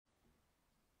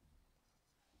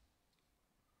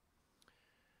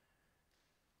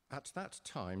At that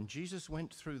time, Jesus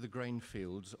went through the grain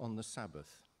fields on the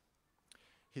Sabbath.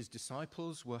 His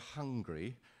disciples were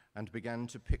hungry and began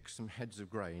to pick some heads of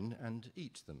grain and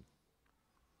eat them.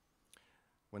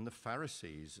 When the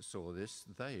Pharisees saw this,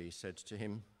 they said to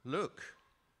him, "Look,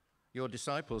 your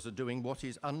disciples are doing what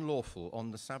is unlawful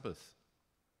on the Sabbath."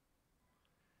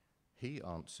 He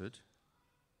answered,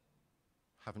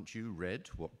 "Haven't you read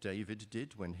what David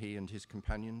did when he and his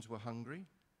companions were hungry?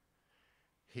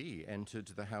 He entered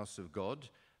the house of God,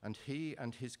 and he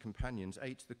and his companions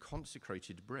ate the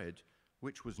consecrated bread,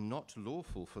 which was not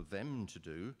lawful for them to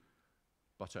do,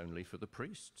 but only for the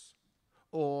priests.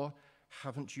 Or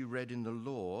haven't you read in the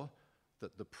law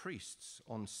that the priests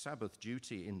on Sabbath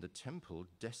duty in the temple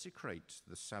desecrate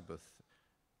the Sabbath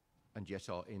and yet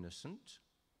are innocent?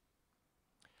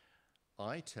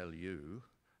 I tell you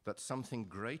that something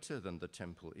greater than the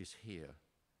temple is here.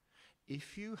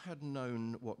 If you had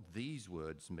known what these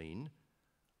words mean,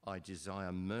 'I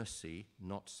desire mercy,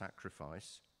 not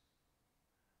sacrifice,'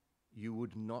 you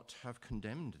would not have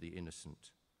condemned the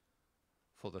innocent.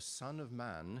 For the Son of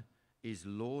Man is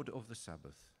Lord of the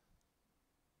Sabbath."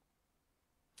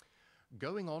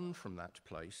 Going on from that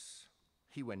place,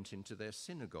 he went into their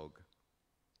synagogue,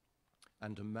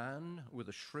 and a man with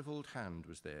a shriveled hand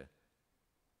was there.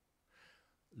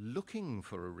 Looking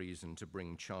for a reason to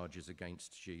bring charges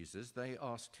against Jesus, they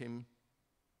asked him,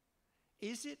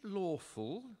 "Is it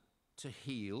lawful to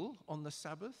heal on the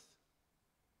Sabbath?"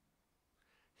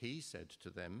 He said to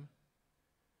them,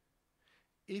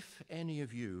 "If any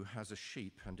of you has a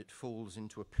sheep and it falls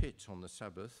into a pit on the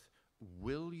Sabbath,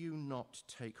 will you not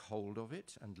take hold of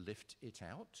it and lift it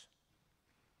out?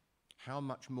 How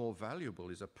much more valuable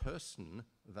is a person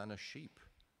than a sheep?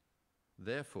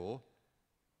 Therefore,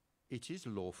 it is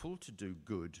lawful to do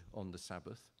good on the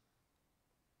Sabbath."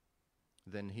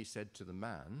 Then he said to the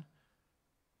man,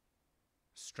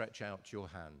 "Stretch out your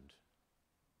hand."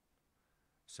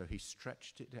 So he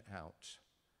stretched it out,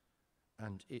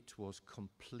 and it was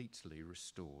completely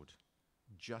restored,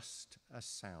 just as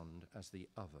sound as the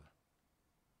other.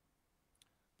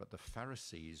 But the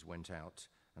Pharisees went out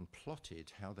and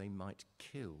plotted how they might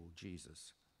kill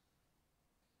Jesus.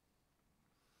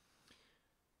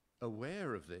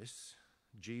 Aware of this,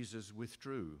 Jesus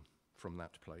withdrew from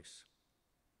that place.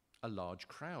 A large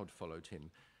crowd followed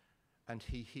him, and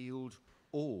he healed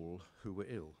all who were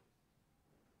ill.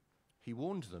 He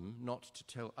warned them not to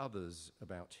tell others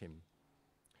about him.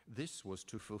 This was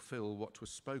to fulfill what was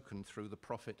spoken through the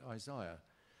prophet Isaiah.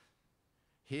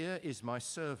 "Here is my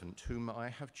servant whom I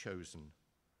have chosen,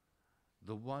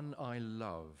 the one I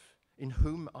love, in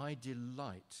whom I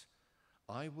delight.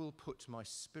 I will put my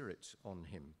spirit on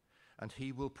him, and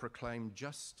he will proclaim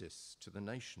justice to the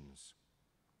nations.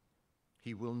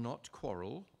 He will not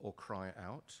quarrel or cry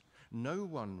out. No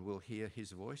one will hear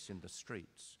his voice in the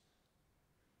streets.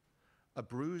 A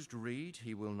bruised reed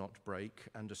he will not break,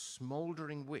 and a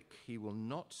smouldering wick he will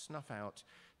not snuff out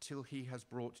till he has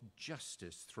brought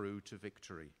justice through to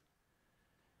victory.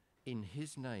 In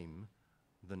his name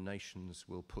the nations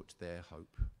will put their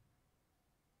hope."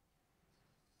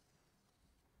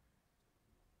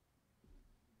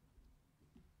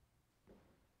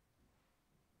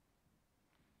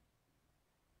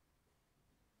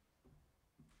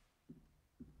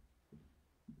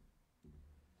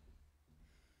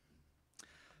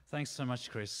 Thanks so much,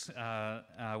 Chris.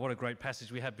 What a great passage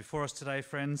we have before us today,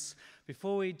 friends.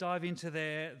 Before we dive into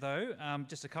there, though,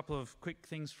 just a couple of quick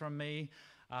things from me.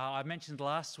 I mentioned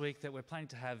last week that we're planning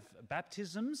to have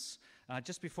baptisms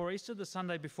just before Easter. The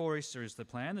Sunday before Easter is the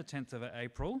plan, the 10th of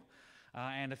April.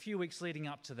 And a few weeks leading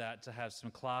up to that to have some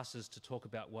classes to talk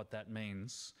about what that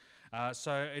means.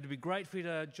 So it'd be great for you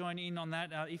to join in on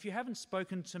that. If you haven't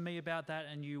spoken to me about that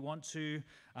and you want to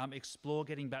explore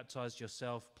getting baptised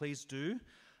yourself, please do.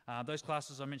 Those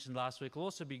classes I mentioned last week will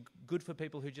also be good for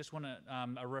people who just want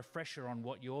a refresher on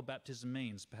what your baptism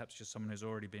means, perhaps just someone who's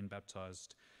already been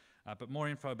baptised. But more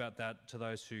info about that to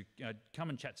those who come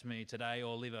and chat to me today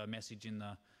or leave a message in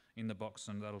the box,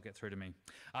 and that'll get through to me.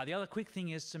 The other quick thing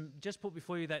is to just put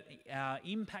before you that our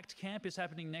Impact Camp is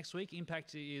happening next week.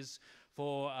 Impact is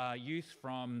for youth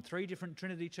from 3 different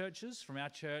Trinity churches, from our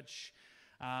church,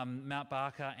 Mount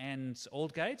Barker and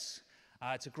Aldgate.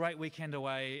 It's a great weekend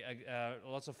away,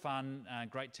 lots of fun,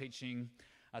 great teaching.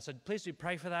 So please do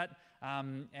pray for that.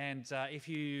 And if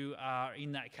you are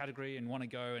in that category and want to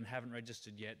go and haven't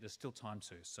registered yet, there's still time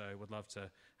to. So we'd love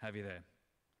to have you there.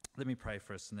 Let me pray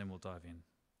for us and then we'll dive in.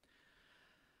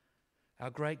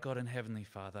 Our great God and Heavenly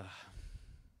Father,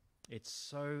 it's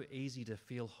so easy to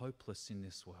feel hopeless in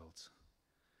this world.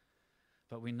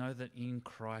 But we know that in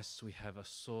Christ we have a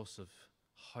source of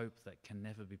hope that can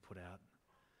never be put out.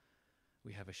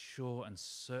 we have a sure and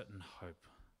certain hope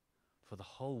for the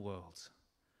whole world.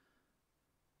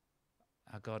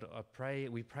 Our God,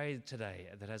 we pray today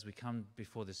that as we come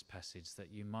before this passage,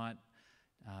 that you might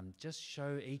just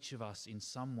show each of us in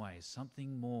some way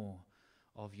something more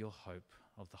of your hope,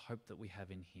 of the hope that we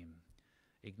have in him.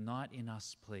 Ignite in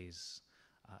us, please,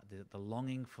 the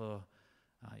longing for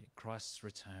Christ's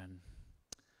return.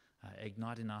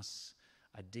 Ignite in us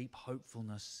a deep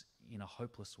hopefulness in a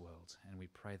hopeless world. And we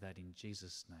pray that in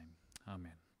Jesus' name.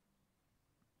 Amen.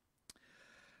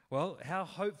 Well, how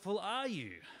hopeful are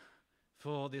you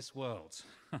for this world?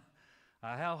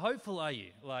 How hopeful are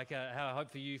you? How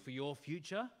hopeful are you for your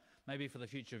future? Maybe for the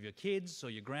future of your kids or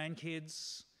your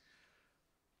grandkids?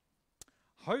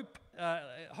 Hope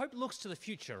looks to the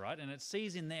future, right? And it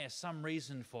sees in there some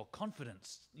reason for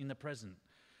confidence in the present.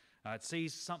 It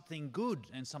sees something good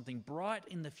and something bright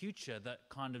in the future that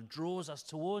kind of draws us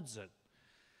towards it.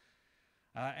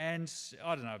 And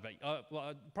I don't know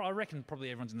about I reckon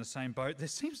probably everyone's in the same boat. There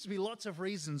seems to be lots of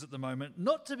reasons at the moment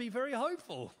not to be very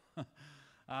hopeful.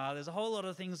 There's a whole lot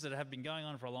of things that have been going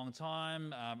on for a long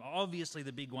time. Obviously,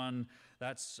 the big one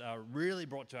that's really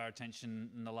brought to our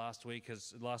attention in the last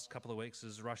couple of weeks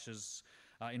is Russia's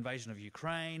invasion of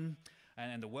Ukraine,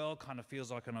 and the world kind of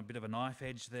feels like on a bit of a knife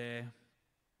edge there.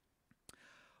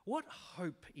 What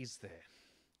hope is there?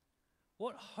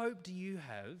 What hope do you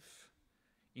have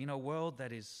in a world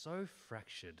that is so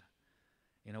fractured,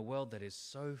 in a world that is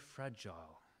so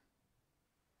fragile?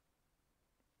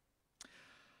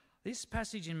 This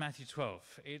passage in Matthew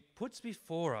 12, it puts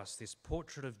before us this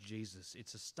portrait of Jesus.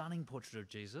 It's a stunning portrait of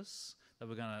Jesus that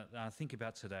we're going to think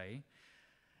about today.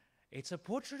 It's a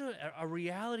portrait of a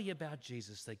reality about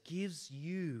Jesus that gives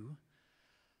you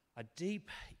a deep,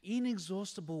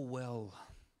 inexhaustible well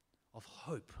of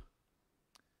hope.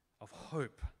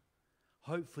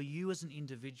 Hope for you as an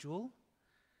individual,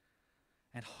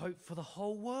 and hope for the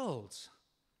whole world.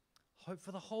 Hope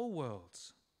for the whole world.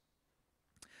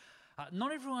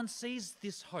 Not everyone sees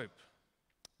this hope.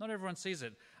 Not everyone sees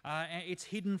it. It's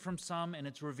hidden from some and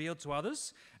it's revealed to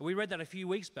others. We read that a few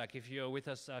weeks back. If you were with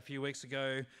us a few weeks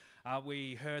ago,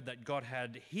 we heard that God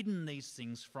had hidden these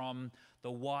things from the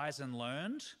wise and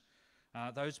learned,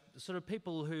 those sort of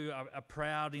people who are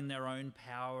proud in their own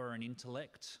power and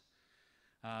intellect,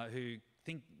 who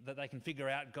think that they can figure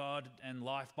out God and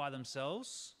life by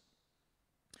themselves.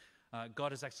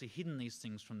 God has actually hidden these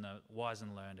things from the wise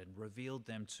and learned and revealed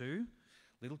them to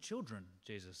little children,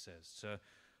 Jesus says,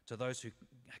 to those who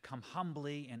come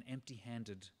humbly and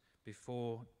empty-handed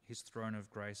before his throne of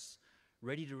grace,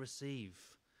 ready to receive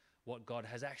what God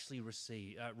has actually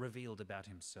revealed about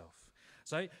himself.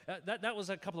 So that was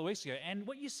a couple of weeks ago. And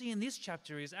what you see in this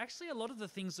chapter is actually a lot of the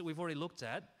things that we've already looked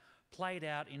at played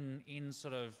out in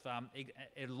sort of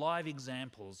live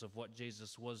examples of what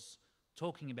Jesus was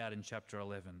talking about in chapter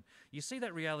 11. You see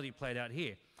that reality played out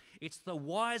here. It's the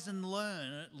wise and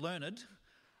learned,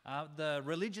 the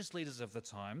religious leaders of the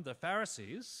time, the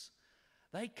Pharisees.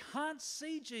 They can't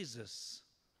see Jesus.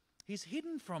 He's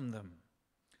hidden from them.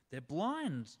 They're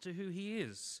blind to who he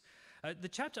is. The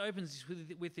chapter opens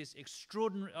with this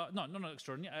extraordinary, not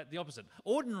extraordinary, the opposite,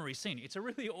 ordinary scene. It's a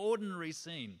really ordinary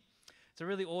scene. It's a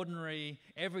really ordinary,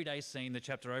 everyday scene the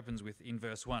chapter opens with in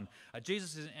verse 1.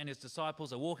 Jesus and his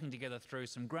disciples are walking together through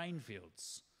some grain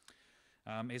fields.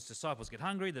 His disciples get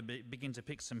hungry. They begin to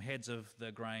pick some heads of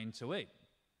the grain to eat.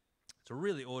 It's a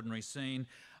really ordinary scene.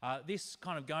 This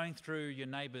kind of going through your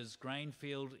neighbour's grain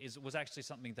field was actually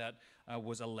something that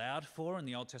was allowed for in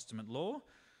the Old Testament law.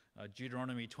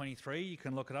 Deuteronomy 23, you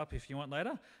can look it up if you want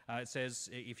later. It says,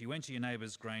 if you went to your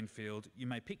neighbour's grain field, you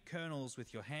may pick kernels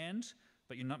with your hand,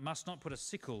 but you must not put a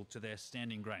sickle to their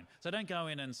standing grain. So don't go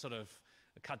in and sort of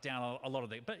cut down a lot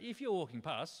of it. But if you're walking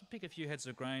past, pick a few heads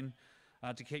of grain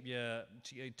to keep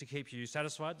you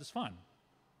satisfied. That's fine.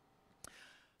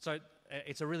 So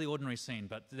it's a really ordinary scene,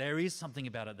 but there is something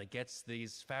about it that gets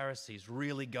these Pharisees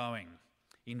really going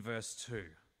in verse 2.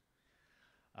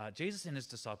 Jesus and his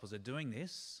disciples are doing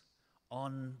this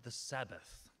on the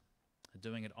Sabbath.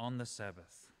 They're doing it on the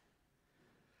Sabbath.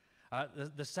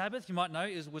 The Sabbath, you might know,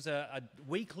 was a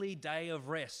weekly day of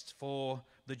rest for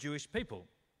the Jewish people.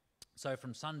 So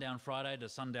from sundown Friday to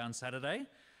sundown Saturday,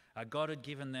 God had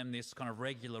given them this kind of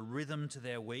regular rhythm to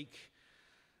their week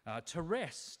to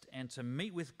rest and to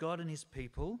meet with God and his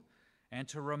people and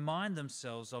to remind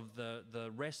themselves of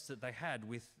the rest that they had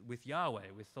with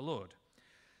Yahweh, with the Lord.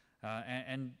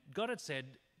 And God had said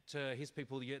to his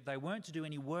people they weren't to do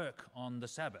any work on the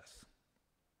Sabbath.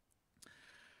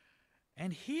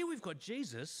 And here we've got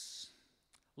Jesus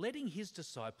letting his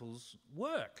disciples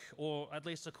work, or at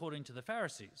least according to the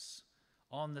Pharisees,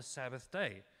 on the Sabbath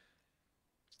day.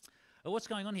 What's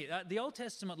going on here? The Old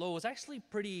Testament law was actually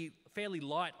fairly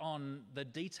light on the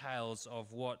details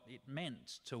of what it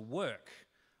meant to work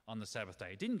on the Sabbath day.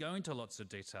 It didn't go into lots of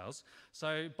details.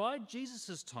 So by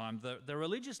Jesus' time, the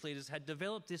religious leaders had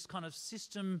developed this kind of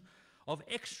system of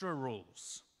extra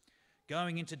rules,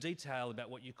 going into detail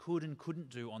about what you could and couldn't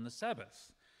do on the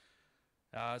Sabbath.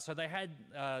 So they had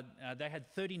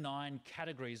 39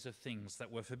 categories of things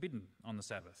that were forbidden on the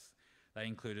Sabbath. They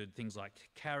included things like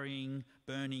carrying,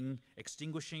 burning,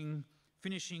 extinguishing,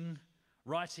 finishing,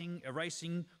 writing,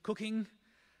 erasing, cooking.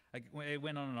 It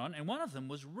went on and on. And one of them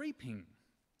was reaping,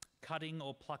 cutting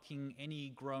or plucking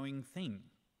any growing thing.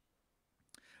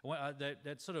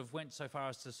 That sort of went so far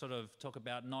as to sort of talk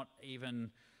about not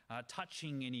even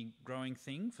touching any growing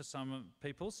thing for some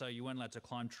people. So you weren't allowed to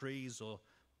climb trees or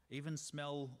even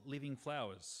smell living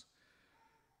flowers.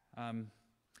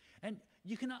 And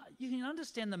you can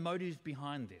understand the motive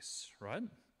behind this, right?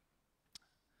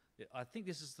 I think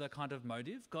this is the kind of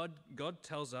motive. God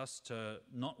tells us to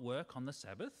not work on the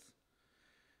Sabbath,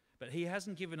 but he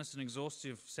hasn't given us an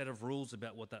exhaustive set of rules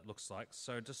about what that looks like.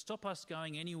 So to stop us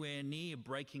going anywhere near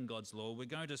breaking God's law, we're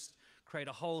going to create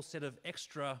a whole set of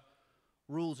extra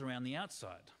rules around the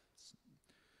outside,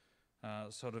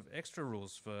 sort of extra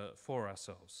rules for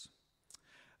ourselves.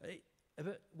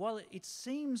 But while it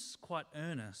seems quite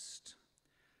earnest,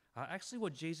 actually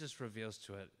what Jesus reveals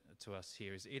to us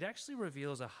here is it actually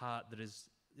reveals a heart that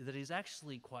is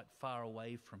actually quite far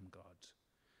away from God.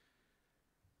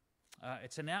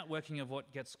 It's an outworking of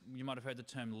you might have heard the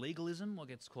term legalism, what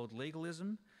gets called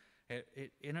legalism, and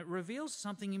it reveals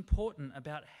something important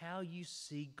about how you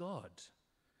see God.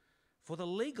 For the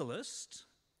legalist,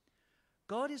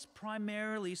 God is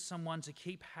primarily someone to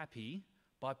keep happy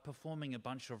by performing a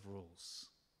bunch of rules.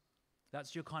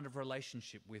 That's your kind of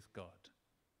relationship with God.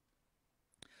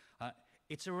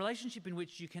 It's a relationship in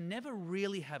which you can never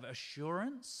really have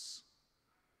assurance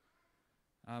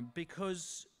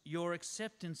because your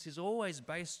acceptance is always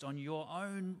based on your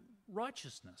own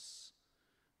righteousness,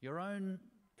 your own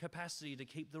capacity to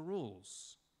keep the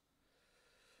rules.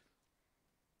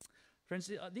 Friends,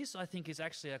 this I think is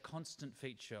actually a constant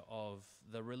feature of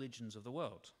the religions of the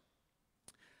world.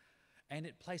 And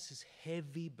it places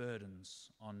heavy burdens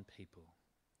on people.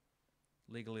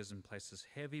 Legalism places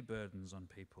heavy burdens on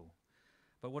people.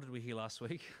 But what did we hear last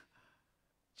week?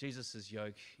 Jesus'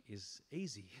 yoke is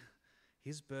easy.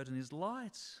 His burden is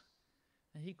light.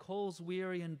 And he calls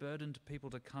weary and burdened people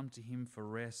to come to him for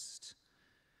rest,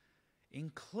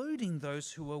 including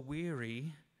those who are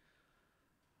weary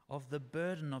of the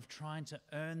burden of trying to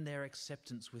earn their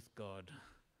acceptance with God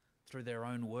through their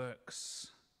own works,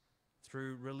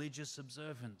 through religious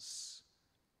observance.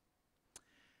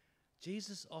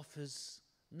 Jesus offers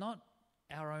not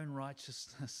our own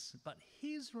righteousness, but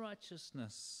his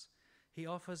righteousness. He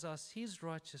offers us his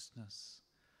righteousness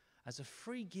as a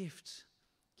free gift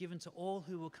given to all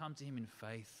who will come to him in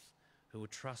faith, who will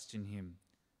trust in him.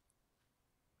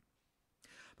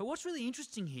 But what's really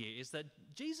interesting here is that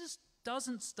Jesus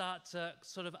doesn't start to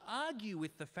sort of argue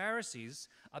with the Pharisees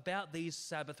about these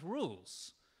Sabbath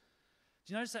rules.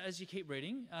 Do you notice that as you keep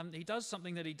reading? He does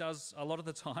something that he does a lot of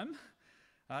the time.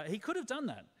 He could have done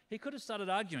that. He could have started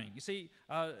arguing. You see,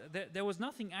 there was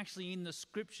nothing actually in the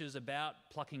scriptures about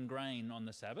plucking grain on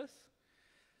the Sabbath.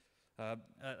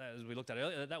 As we looked at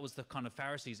earlier, that was the kind of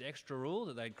Pharisees' extra rule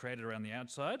that they'd created around the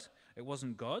outside. It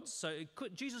wasn't God's. So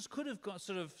Jesus could have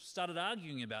sort of started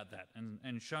arguing about that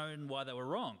and shown why they were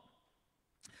wrong.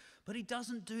 But he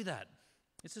doesn't do that.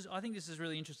 I think this is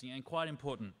really interesting and quite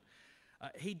important.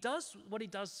 He does what he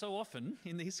does so often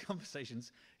in these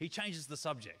conversations. He changes the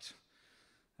subject.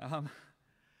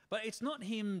 But it's not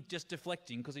him just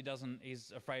deflecting because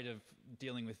he's afraid of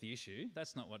dealing with the issue.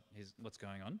 That's not what's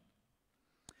going on.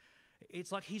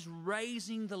 It's like he's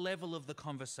raising the level of the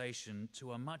conversation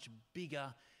to a much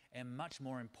bigger and much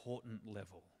more important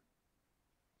level.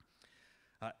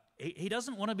 He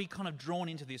doesn't want to be kind of drawn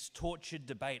into this tortured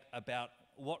debate about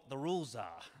what the rules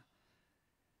are.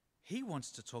 He wants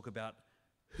to talk about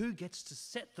who gets to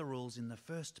set the rules in the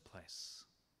first place.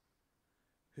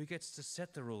 Who gets to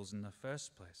set the rules in the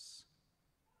first place?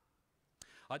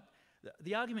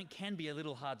 The argument can be a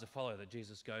little hard to follow that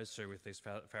Jesus goes through with these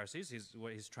Pharisees,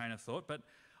 his train of thought, but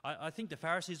I think the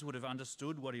Pharisees would have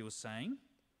understood what he was saying.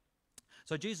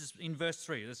 So Jesus, in verse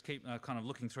 3, let's keep kind of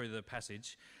looking through the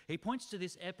passage, he points to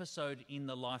this episode in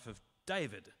the life of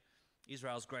David,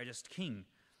 Israel's greatest king.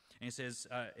 And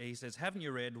he says, haven't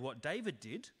you read what David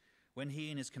did when he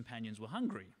and his companions were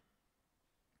hungry?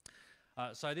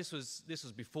 So this was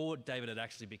before David had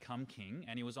actually become king,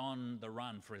 and he was on the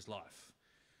run for his life.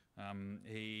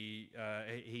 He's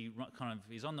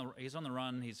on the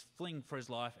run. He's fleeing for his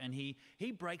life, and he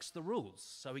breaks the rules.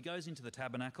 So he goes into the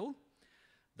tabernacle,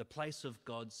 the place of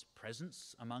God's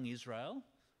presence among Israel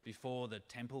before the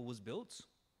temple was built,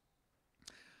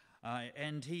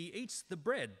 and he eats the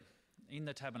bread in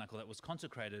the tabernacle that was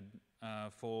consecrated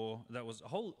that was a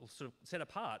whole sort of set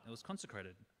apart. It was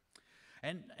consecrated,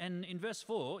 and in verse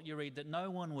 4 you read that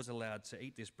no one was allowed to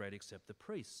eat this bread except the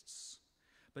priests.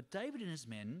 But David and his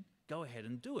men go ahead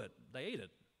and do it. They eat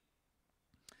it.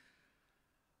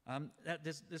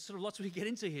 There's sort of lots we get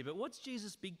into here, but what's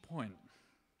Jesus' big point?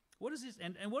 What is this,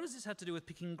 and what does this have to do with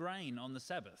picking grain on the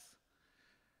Sabbath?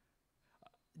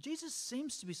 Jesus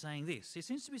seems to be saying this. He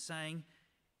seems to be saying,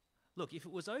 look, if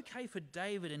it was okay for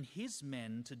David and his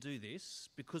men to do this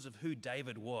because of who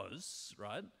David was,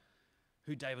 right?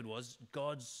 Who David was,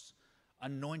 God's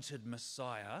anointed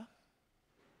Messiah.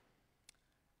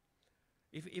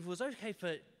 If it was okay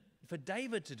for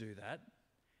David to do that,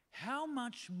 how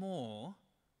much more?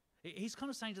 He's kind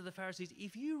of saying to the Pharisees,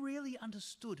 if you really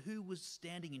understood who was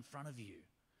standing in front of you,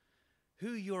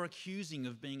 who you're accusing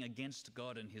of being against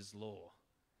God and his law,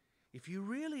 if you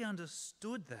really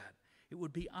understood that, it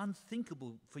would be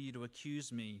unthinkable for you to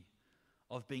accuse me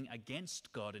of being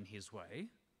against God and his way.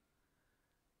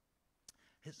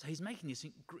 He's making this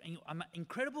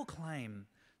incredible claim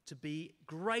to be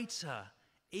greater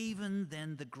even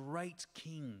than the great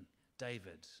King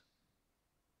David.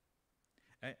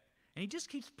 And he just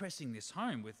keeps pressing this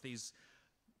home with these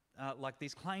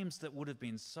claims that would have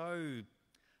been so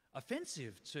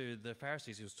offensive to the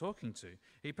Pharisees he was talking to.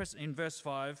 In verse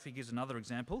 5, he gives another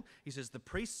example. He says, the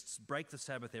priests break the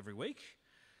Sabbath every week.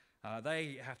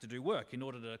 They have to do work in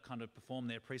order to kind of perform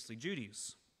their priestly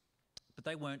duties. But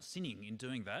they weren't sinning in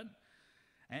doing that.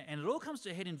 And it all comes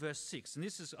to a head in verse 6. And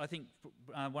this is, I think,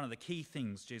 one of the key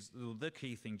things, the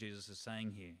key thing Jesus is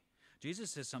saying here.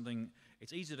 Jesus says something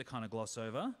it's easy to kind of gloss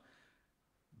over,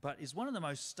 but is one of the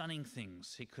most stunning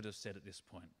things he could have said at this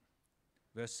point.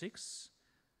 Verse 6,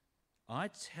 I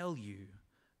tell you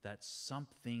that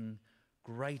something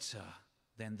greater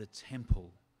than the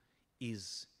temple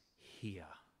is here.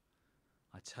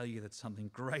 I tell you that something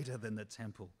greater than the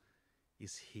temple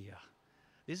is here.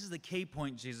 This is the key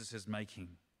point Jesus is making.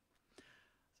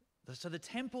 So the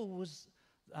temple was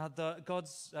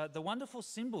the wonderful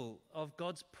symbol of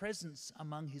God's presence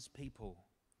among his people.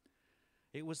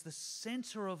 It was the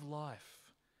center of life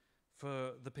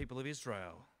for the people of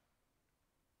Israel.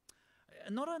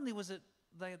 And not only was it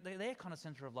their kind of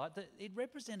center of life, it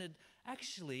represented,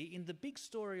 actually, in the big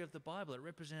story of the Bible, it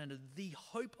represented the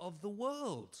hope of the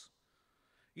world.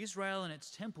 Israel and its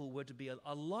temple were to be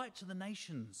a light to the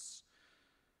nations.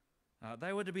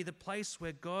 They were to be the place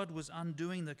where God was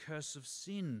undoing the curse of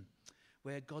sin,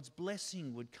 where God's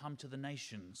blessing would come to the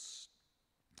nations.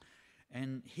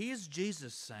 And here's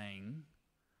Jesus saying,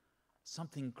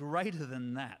 something greater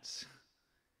than that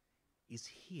is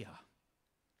here,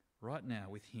 right now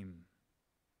with him.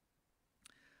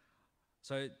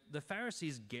 So the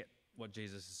Pharisees get what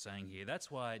Jesus is saying here.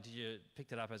 That's why, did you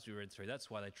pick it up as we read through?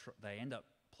 That's why they end up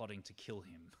plotting to kill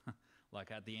him, like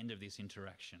at the end of this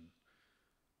interaction.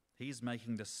 He's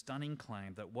making the stunning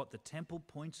claim that what the temple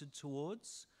pointed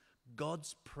towards,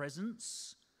 God's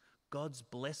presence, God's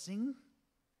blessing,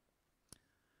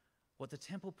 what the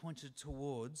temple pointed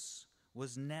towards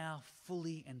was now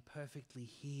fully and perfectly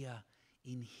here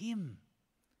in him.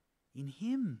 In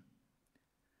him.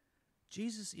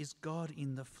 Jesus is God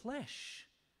in the flesh.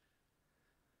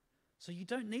 So you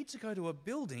don't need to go to a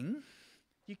building.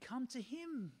 You come to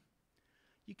him.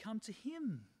 You come to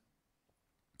him.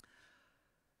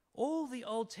 All the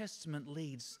Old Testament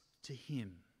leads to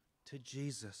him, to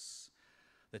Jesus.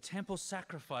 The temple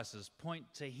sacrifices point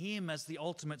to him as the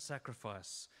ultimate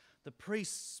sacrifice. The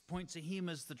priests point to him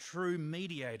as the true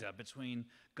mediator between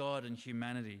God and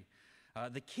humanity.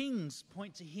 The kings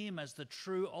point to him as the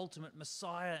true ultimate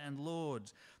Messiah and Lord.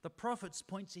 The prophets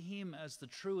point to him as the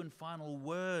true and final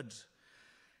word.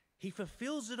 He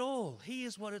fulfills it all. He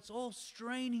is what it's all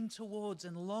straining towards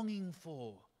and longing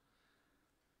for.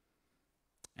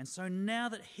 And so now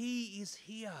that he is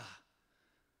here,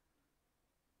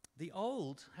 the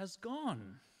old has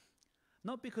gone.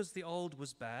 Not because the old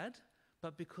was bad,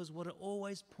 but because what it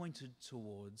always pointed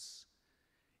towards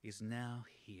is now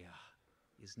here.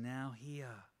 Is now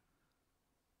here.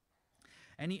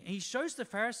 And he shows the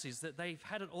Pharisees that they've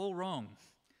had it all wrong.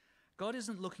 God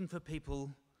isn't looking for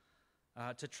people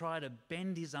to try to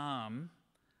bend his arm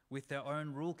with their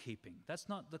own rule keeping. That's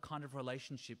not the kind of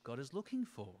relationship God is looking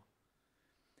for.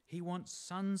 He wants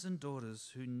sons and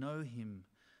daughters who know him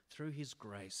through his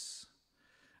grace.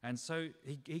 And so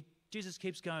he Jesus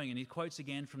keeps going and he quotes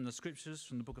again from the scriptures,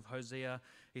 from the book of Hosea.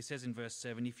 He says in verse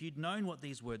 7, "If you'd known what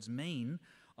these words mean,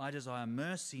 'I desire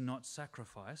mercy, not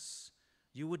sacrifice,'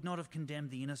 you would not have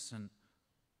condemned the innocent.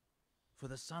 For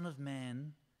the Son of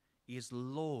Man is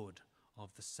Lord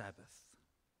of the Sabbath."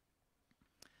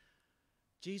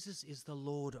 Jesus is the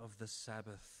Lord of the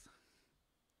Sabbath.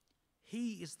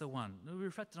 He is the one, we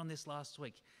reflected on this last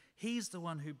week, he's the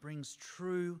one who brings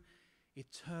true,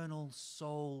 eternal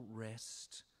soul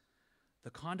rest.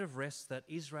 The kind of rest that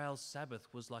Israel's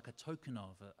Sabbath was like a token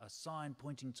of, a sign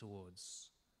pointing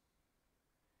towards.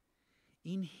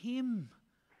 In him,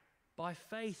 by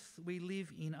faith, we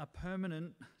live in a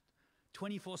permanent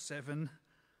 24/7,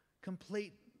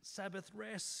 complete Sabbath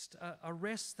rest, a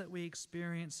rest that we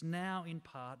experience now in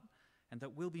part and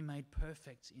that will be made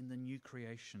perfect in the new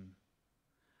creation.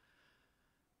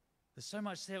 There's so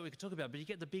much there we could talk about, but you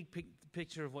get the big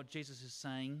picture of what Jesus is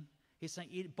saying. He's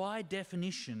saying, by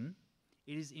definition,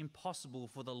 it is impossible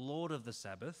for the Lord of the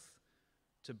Sabbath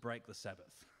to break the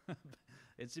Sabbath.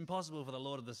 It's impossible for the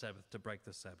Lord of the Sabbath to break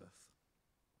the Sabbath.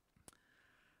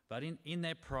 But in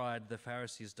their pride, the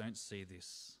Pharisees don't see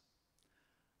this.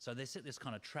 So they set this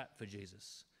kind of trap for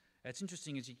Jesus. It's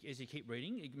interesting as you keep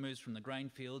reading, it moves from the grain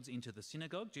fields into the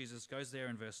synagogue. Jesus goes there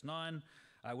in verse 9.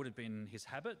 It would have been his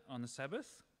habit on the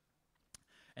Sabbath.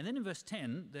 And then in verse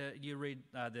 10, you read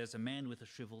there's a man with a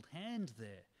shriveled hand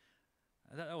there.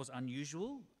 That was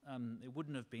unusual. It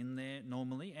wouldn't have been there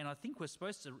normally. And I think we're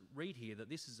supposed to read here that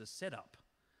this is a setup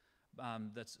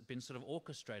that's been sort of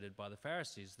orchestrated by the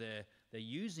Pharisees. They're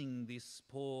using this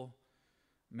poor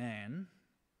man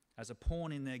as a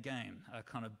pawn in their game, a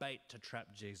kind of bait to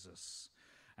trap Jesus.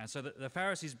 And so the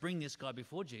Pharisees bring this guy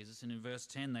before Jesus, and in verse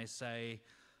 10 they say,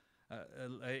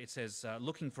 it says,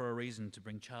 looking for a reason to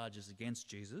bring charges against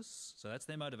Jesus. So that's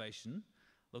their motivation,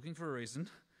 looking for a reason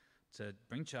to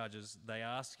bring charges. They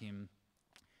ask him,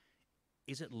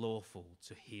 is it lawful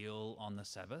to heal on the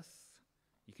Sabbath?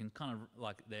 You can kind of,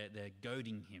 like, they're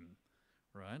goading him,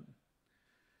 right?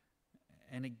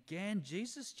 And again,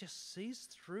 Jesus just sees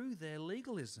through their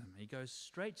legalism. He goes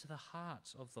straight to the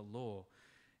heart of the law.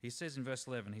 He says in verse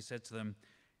 11, he said to them,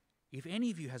 "If any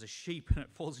of you has a sheep and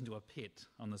it falls into a pit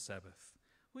on the Sabbath,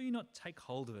 will you not take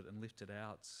hold of it and lift it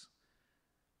out?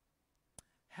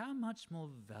 How much more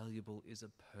valuable is a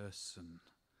person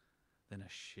than a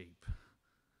sheep?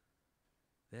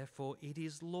 Therefore, it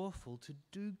is lawful to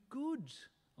do good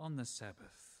on the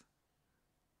Sabbath."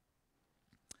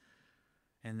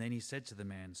 And then he said to the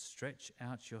man, "Stretch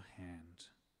out your hand."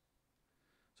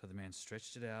 So the man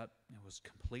stretched it out and was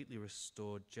completely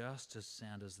restored, just as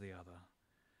sound as the other.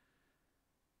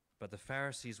 But the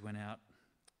Pharisees went out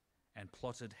and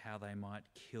plotted how they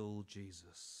might kill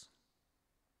Jesus.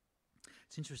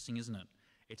 It's interesting, isn't it?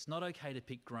 It's not okay to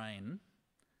pick grain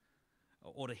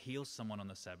or to heal someone on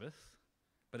the Sabbath,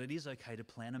 but it is okay to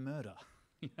plan a murder.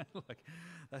 Like,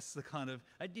 that's the kind of,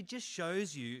 it just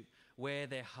shows you where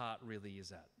their heart really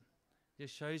is at. It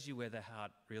just shows you where their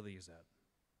heart really is at.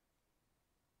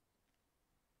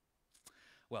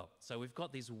 Well, so we've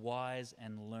got these wise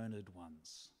and learned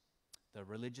ones. The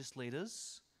religious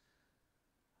leaders,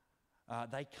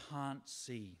 they can't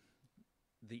see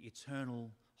the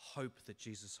eternal hope that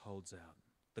Jesus holds out,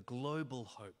 the global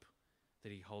hope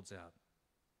that he holds out.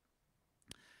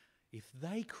 If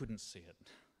they couldn't see it,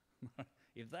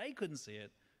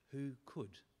 who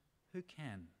could? Who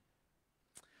can?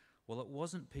 Well, it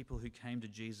wasn't people who came to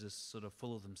Jesus sort of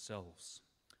full of themselves,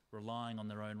 relying on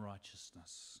their own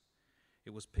righteousness.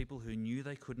 It was people who knew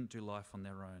they couldn't do life on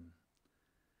their own.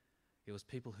 It was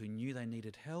people who knew they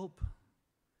needed help.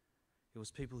 It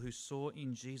was people who saw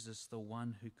in Jesus the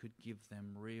one who could give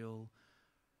them real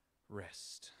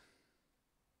rest.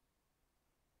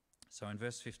 So in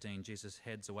verse 15, Jesus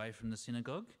heads away from the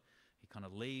synagogue. He kind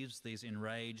of leaves these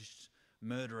enraged,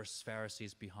 murderous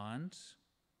Pharisees behind.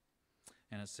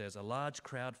 And it says, a large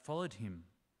crowd followed him,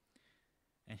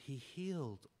 and he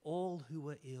healed all who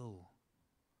were ill.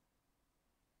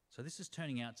 So this is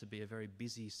turning out to be a very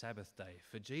busy Sabbath day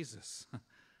for Jesus.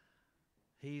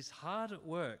 He's hard at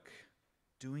work,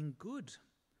 doing good,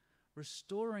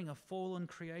 restoring a fallen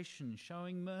creation,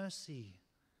 showing mercy.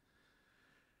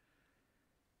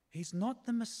 He's not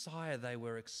the Messiah they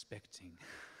were expecting.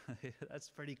 That's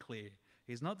pretty clear.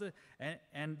 He's not the,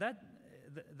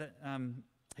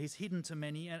 he's hidden to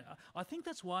many. And I think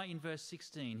that's why in verse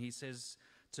 16 he says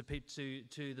to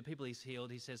the people he's healed,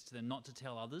 he says to them not to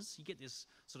tell others. You get this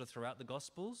sort of throughout the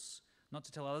Gospels, not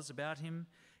to tell others about him.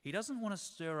 He doesn't want to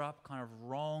stir up kind of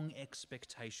wrong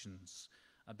expectations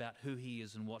about who he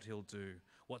is and what he'll do,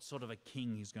 what sort of a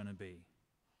king he's going to be.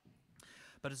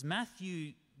 But as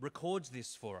Matthew records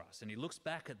this for us and he looks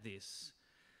back at this,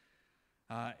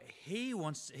 he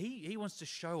wants to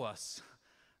show us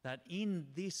that in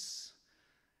this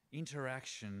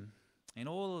interaction, in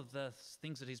all of the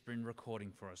things that he's been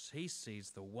recording for us, he sees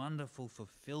the wonderful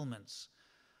fulfillments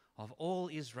of all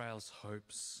Israel's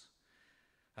hopes.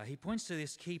 He points to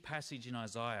this key passage in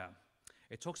Isaiah.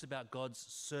 It talks about God's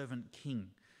servant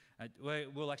king.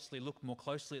 We'll actually look more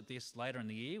closely at this later in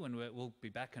the year when we'll be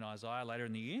back in Isaiah later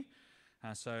in the year.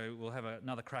 So we'll have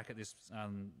another crack at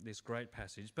this great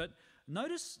passage. But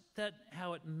notice that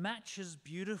how it matches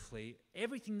beautifully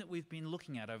everything that we've been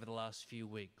looking at over the last few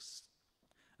weeks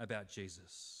about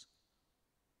Jesus.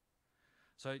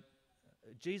 So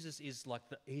Jesus is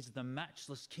he's the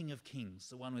matchless King of Kings,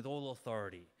 the one with all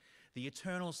authority, the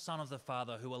eternal Son of the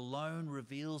Father who alone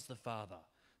reveals the Father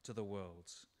to the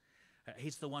world.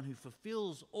 He's the one who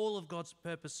fulfills all of God's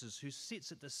purposes, who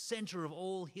sits at the center of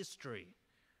all history.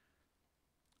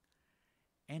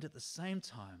 And at the same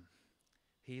time,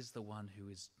 he is the one who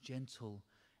is gentle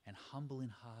and humble in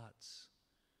heart,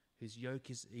 whose yoke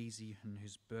is easy and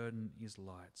whose burden is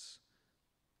light.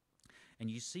 And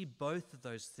you see both of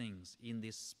those things in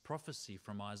this prophecy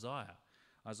from Isaiah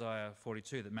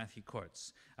 42 that Matthew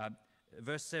quotes.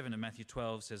 Verse 7 of Matthew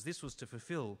 12 says, "This was to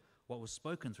fulfill what was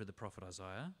spoken through the prophet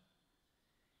Isaiah.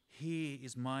 Here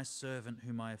is my servant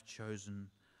whom I have chosen,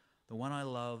 the one I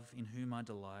love, in whom I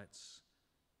delight.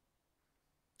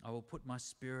 I will put my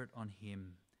spirit on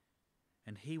him,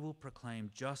 and he will proclaim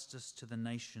justice to the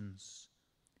nations.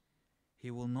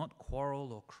 He will not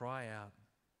quarrel or cry out.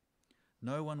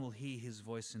 No one will hear his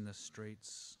voice in the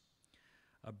streets.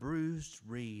 A bruised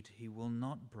reed he will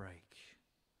not break.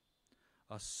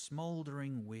 A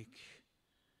smouldering wick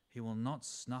he will not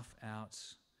snuff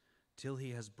out till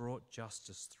he has brought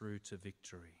justice through to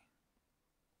victory."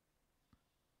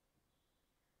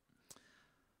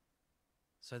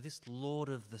 So this Lord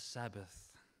of the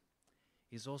Sabbath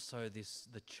is also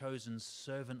the chosen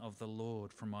servant of the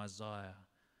Lord from Isaiah,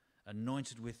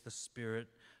 anointed with the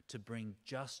Spirit to bring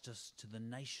justice to the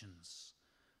nations,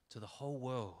 to the whole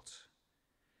world.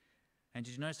 And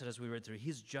did you notice that as we read through,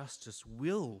 his justice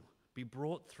will be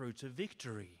brought through to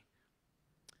victory.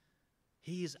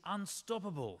 He is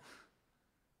unstoppable.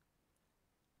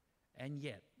 And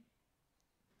yet,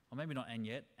 or maybe not and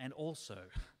yet, and also,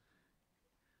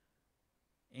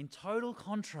 in total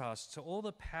contrast to all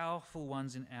the powerful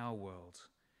ones in our world,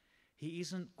 he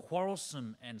isn't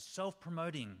quarrelsome and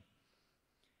self-promoting.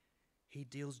 He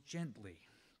deals gently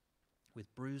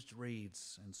with bruised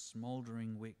reeds and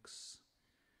smouldering wicks.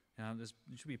 Now, there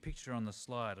should be a picture on the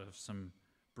slide of some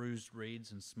bruised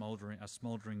reeds and a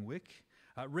smouldering wick.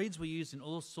 Reeds were used in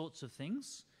all sorts of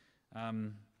things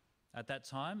at that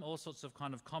time, all sorts of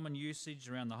kind of common usage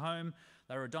around the home.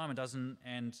 They were a dime a dozen,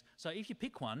 and so if you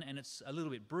pick one and it's a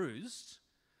little bit bruised,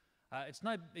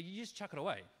 you just chuck it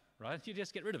away, right? You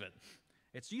just get rid of it.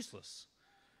 It's useless.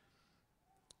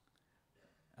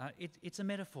 It's a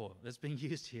metaphor that's being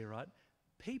used here, right?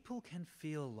 People can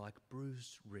feel like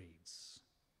bruised reeds.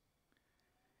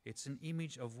 It's an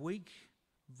image of weak,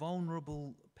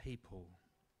 vulnerable people.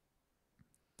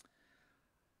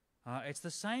 It's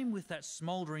the same with that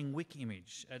smouldering wick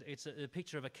image. It's a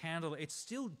picture of a candle. It's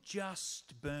still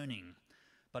just burning,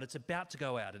 but it's about to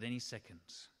go out at any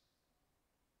second.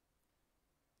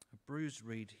 A bruised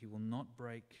reed he will not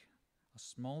break. A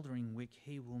smouldering wick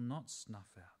he will not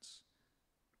snuff out.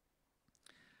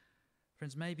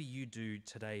 Friends, maybe you do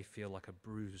today feel like a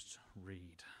bruised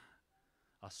reed,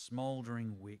 a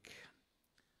smouldering wick,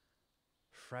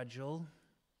 fragile,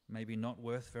 maybe not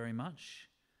worth very much,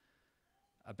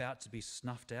 about to be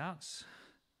snuffed out.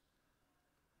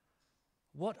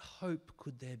 What hope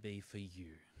could there be for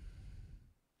you?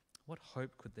 What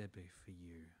hope could there be for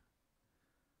you?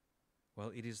 Well,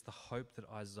 it is the hope that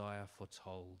Isaiah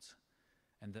foretold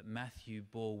and that Matthew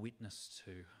bore witness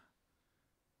to.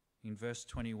 In verse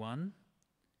 21,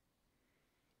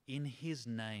 "In his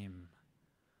name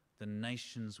the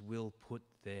nations will put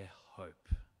their hope."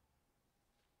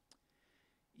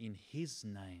 In his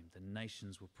name, the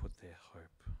nations will put their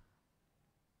hope.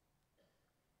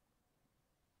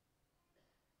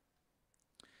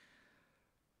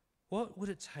 What would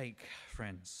it take,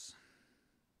 friends?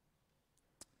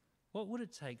 What would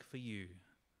it take for you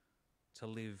to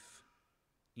live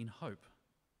in hope?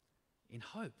 In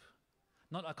hope.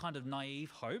 Not a kind of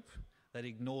naive hope that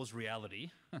ignores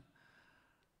reality,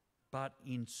 but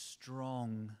in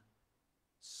strong,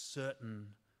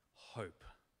 certain hope.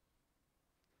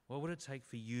 What would it take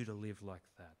for you to live like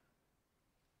that?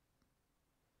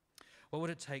 What would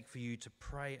it take for you to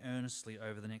pray earnestly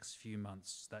over the next few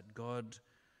months that God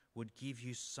would give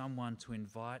you someone to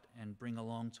invite and bring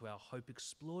along to our Hope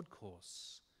Explored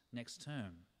course next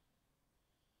term?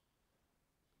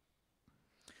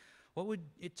 What would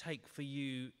it take for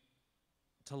you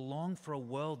to long for a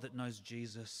world that knows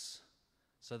Jesus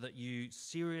so that you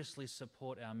seriously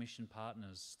support our mission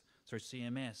partners through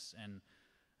CMS and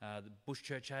the Bush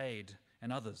Church Aid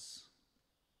and others?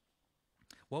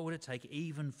 What would it take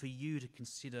even for you to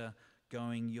consider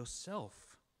going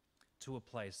yourself to a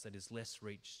place that is less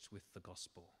reached with the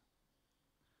gospel?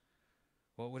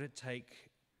 What would it take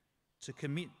to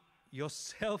commit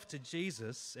yourself to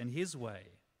Jesus and his way?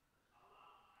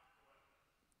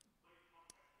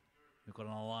 We've got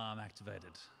an alarm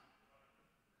activated.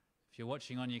 If you're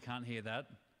watching on, you can't hear that.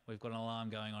 We've got an alarm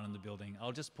going on in the building.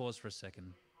 I'll just pause for a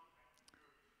second.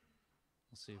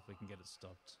 We'll see if we can get it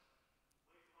stopped.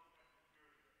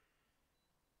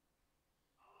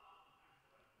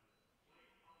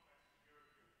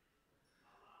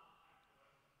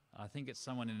 I think it's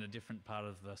someone in a different part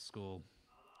of the school.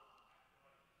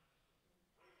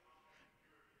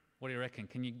 What do you reckon?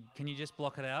 Can you just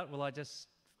block it out? Will I just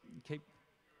keep...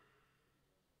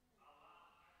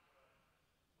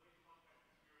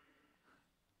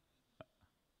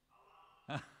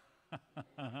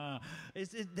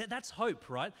 That's hope,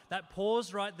 right? That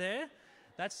pause right there,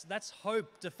 that's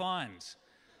hope defined.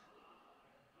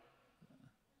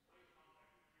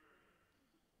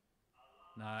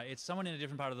 No, it's someone in a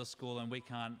different part of the school, and we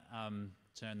can't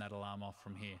turn that alarm off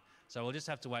from here. So we'll just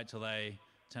have to wait till they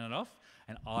turn it off.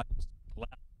 And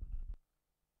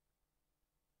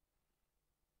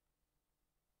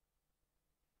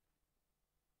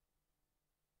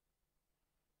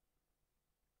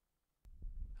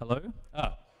Hello?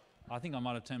 Oh, I think I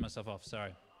might have turned myself off,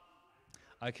 sorry.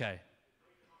 Okay.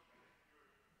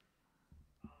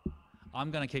 I'm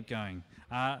going to keep going.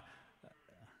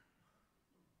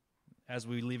 As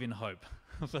we live in hope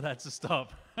for that to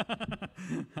stop.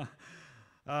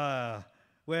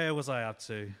 Where was I up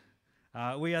to?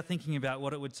 We are thinking about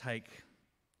what it would take,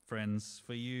 friends,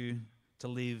 for you to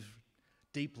live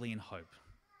deeply in hope.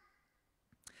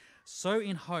 So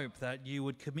in hope that you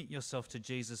would commit yourself to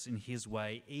Jesus in his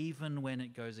way, even when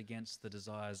it goes against the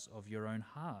desires of your own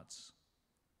hearts.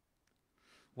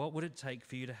 What would it take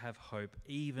for you to have hope,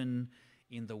 even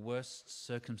in the worst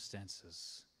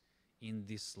circumstances in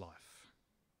this life?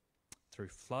 Through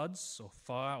floods or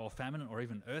fire or famine or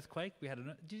even earthquake.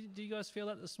 Did you guys feel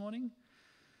that this morning?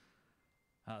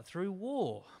 Through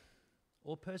war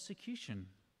or persecution.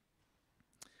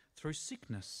 Through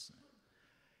sickness.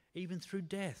 Even through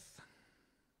death.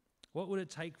 What would it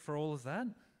take for all of that?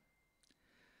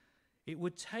 It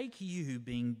would take you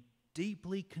being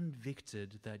deeply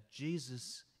convicted that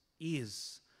Jesus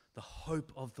is the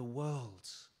hope of the world.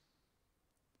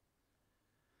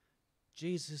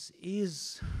 Jesus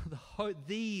is the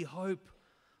hope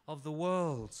of the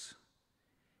world.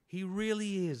 He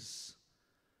really is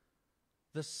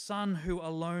the Son who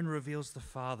alone reveals the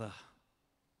Father.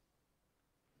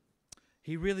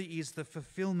 He really is the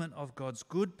fulfillment of God's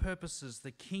good purposes,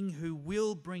 the King who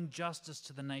will bring justice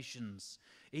to the nations,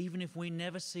 even if we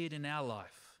never see it in our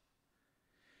life.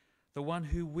 The one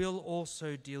who will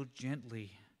also deal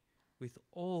gently with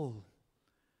all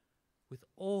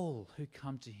who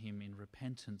come to him in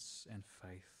repentance and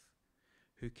faith,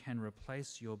 who can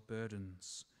replace your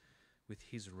burdens with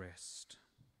his rest.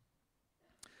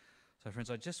 So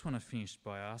friends, I just want to finish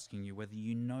by asking you whether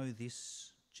you know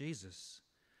this Jesus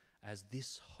as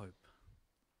this hope,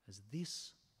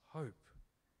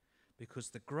 because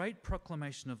the great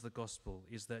proclamation of the gospel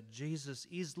is that Jesus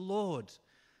is Lord.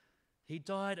 He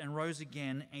died and rose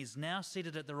again, and is now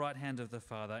seated at the right hand of the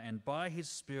Father, and by his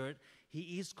Spirit,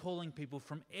 he is calling people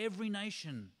from every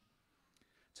nation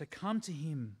to come to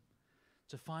him,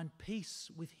 to find peace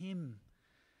with him.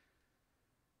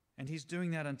 And he's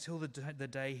doing that until the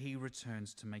day he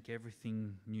returns to make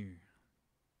everything new.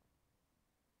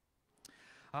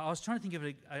 I was trying to think of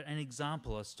an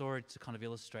example, a story to kind of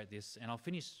illustrate this, and I'll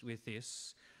finish with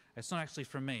this. It's not actually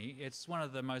from me. It's one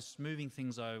of the most moving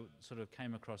things I sort of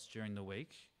came across during the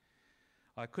week.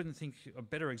 I couldn't think of a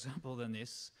better example than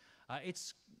this.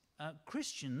 It's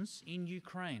Christians in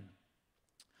Ukraine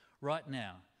right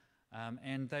now,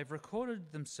 and they've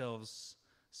recorded themselves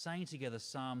saying together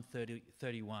Psalm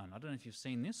 31. I don't know if you've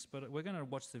seen this, but we're going to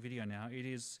watch the video now. It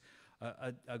is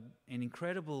an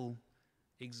incredible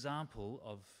example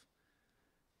of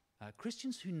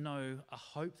Christians who know a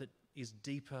hope that is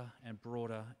deeper and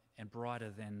broader and brighter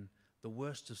than the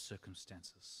worst of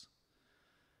circumstances.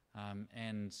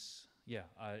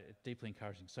 Deeply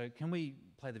encouraging. So can we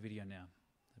play the video now?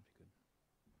 That'd be good.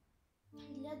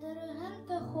 Для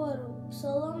диригента хору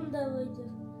Псалом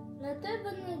Давидів. На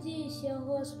тебе надіюсь я,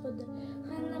 Господи,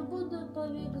 хай не буду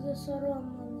повік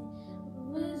засоромлений.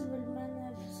 Визволь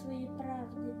мене в своїй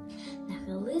правді.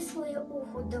 Нахили своє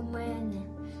ухо до мене,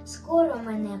 скоро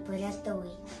мене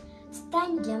порятуй.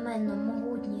 Стань для мене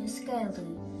могутньою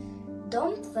скелею,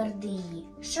 дом твердині,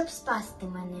 щоб спасти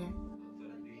мене.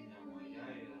 Твердиня моя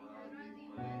і радий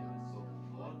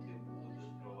високо ти будеш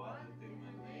провадити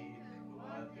мене і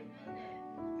рятувати мене.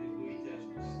 Ти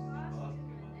витягнеш з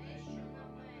пастки мене, що на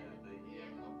мене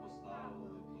таємно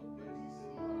поставили. То ти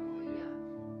сила моя,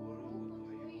 у руку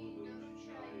твою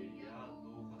доручаю я,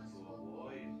 духа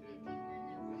свого, і ти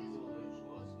визволиш,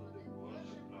 Господи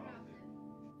Боже правди.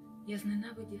 Я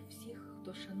зненавидів всіх,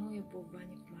 хто шанує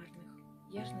повванів марних.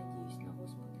 Я ж надіюсь на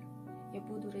Господа. Я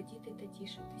буду радіти та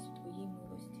тішитись в Твоїй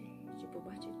милості, що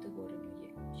побачив ти горе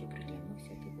моє, що приглянувся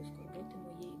ти до скорботи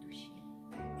моєї душі.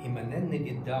 І мене не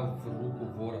віддав в руку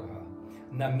ворога.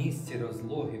 На місці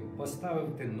розлоги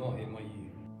поставив ти ноги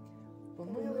мої.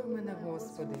 Помилуй мене,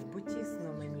 Господи, бо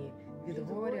тісно мені, від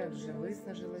горя вже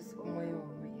виснажилось моє,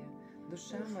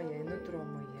 душа моя і нутро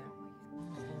моє.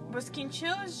 Бо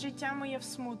скінчилось життя моє в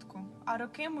смутку, а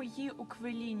роки мої у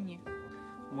квилінні.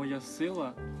 Моя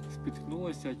сила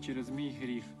спіткнулася через мій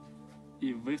гріх,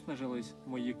 і виснажились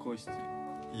мої кості.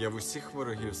 Я в усіх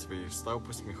ворогів своїх став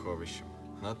посміховищем,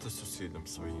 надто сусідом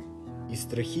своїм. І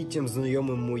страхіттям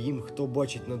знайомим моїм, хто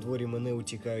бачить на дворі мене,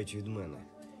 утікають від мене.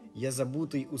 Я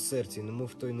забутий у серці,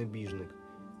 немов той небіжник.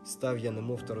 Став я,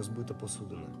 немов та розбита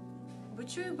посудина. Бо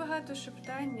чую багато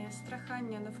шептання,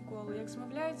 страхання навколо, як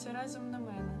змовляються разом на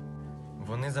мене.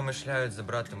 Вони замишляють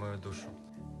забрати мою душу.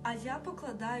 А я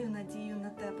покладаю надію на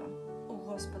Тебе, о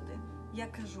Господи. Я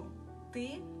кажу, Ти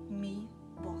мій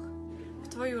Бог. В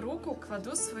Твою руку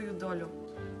кладу свою долю.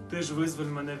 Ти ж визволь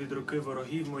мене від руки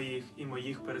ворогів моїх і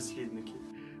моїх переслідників.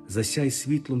 Засяй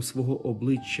світлом свого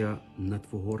обличчя на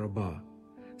Твого раба.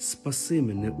 Спаси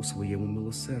мене у своєму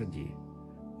милосерді.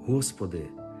 Господи,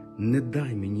 не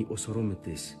дай мені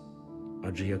осоромитись,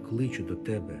 адже я кличу до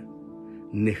Тебе.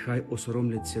 Нехай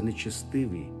осоромляться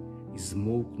нечестиві і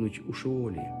змовкнуть у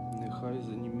Шеолі. Нехай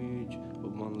заніміють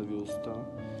обманливі уста,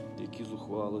 які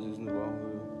зухвало зі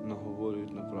зневагою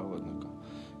наговорюють на праведника.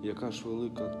 Яка ж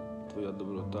велика Твоя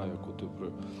доброта, яку Ти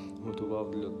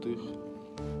приготував для тих,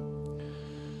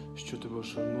 що Тебе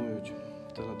шанують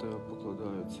та на Тебе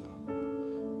покладаються,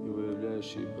 і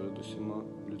виявляєш її перед усіма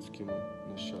людськими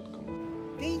нащадками.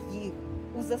 Ти їх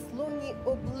у заслоні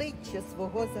обличчя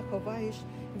свого заховаєш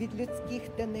від людських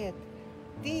тенет.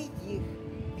 Ти їх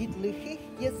від лихих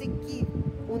язиків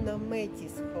у наметі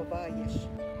сховаєш.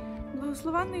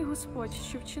 Благословенний Господь,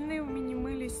 що вчинив мені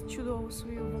милість чудову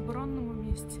свою в оборонному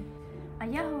місці. А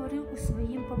я говорив у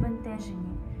своїм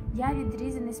побентеженні, я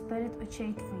відрізаний сперед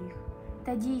очей твоїх.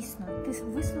 Та дійсно, ти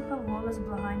вислухав голос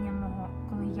благання мого,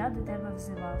 коли я до тебе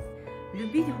взивав.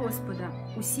 Любіть Господа,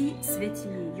 усі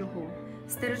святії Його.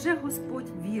 Стереже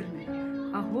Господь вірних,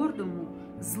 а гордому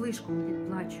злишком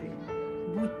відплачує.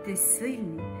 Будьте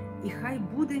сильні, і хай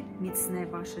буде міцне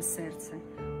ваше серце.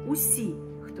 Усі,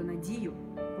 хто надію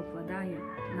покладає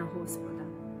на Господа.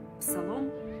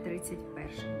 Псалом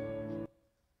 31.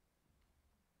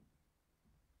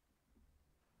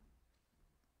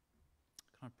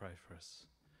 Can I pray for us?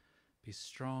 Be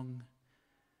strong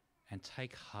and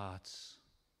take heart,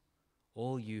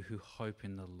 all you who hope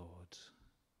in the Lord.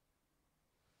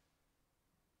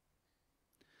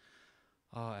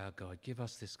 Oh, our God, give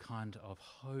us this kind of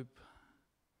hope.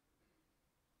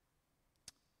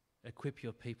 Equip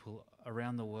your people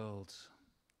around the world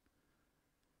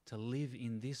to live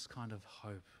in this kind of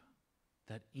hope,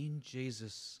 that in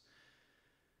Jesus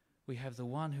we have the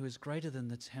one who is greater than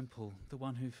the temple, the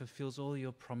one who fulfills all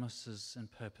your promises and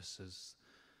purposes,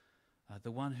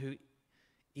 the one who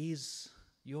is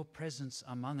your presence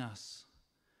among us,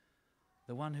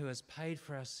 the one who has paid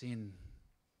for our sin,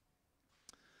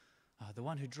 the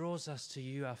one who draws us to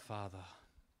you, our Father,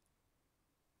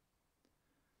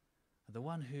 the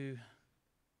one who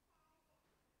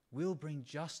will bring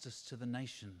justice to the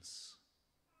nations,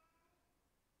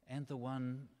 and the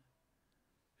one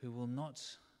who will not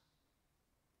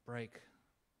break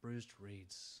bruised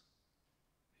reeds,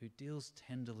 who deals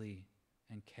tenderly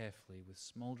and carefully with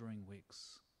smouldering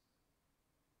wicks.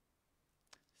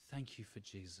 Thank you for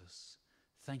Jesus.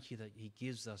 Thank you that he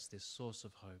gives us this source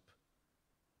of hope.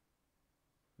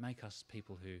 Make us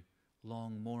people who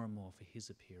long more and more for his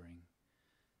appearing.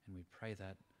 And we pray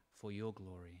that for your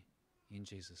glory in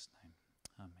Jesus' name.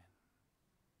 Amen.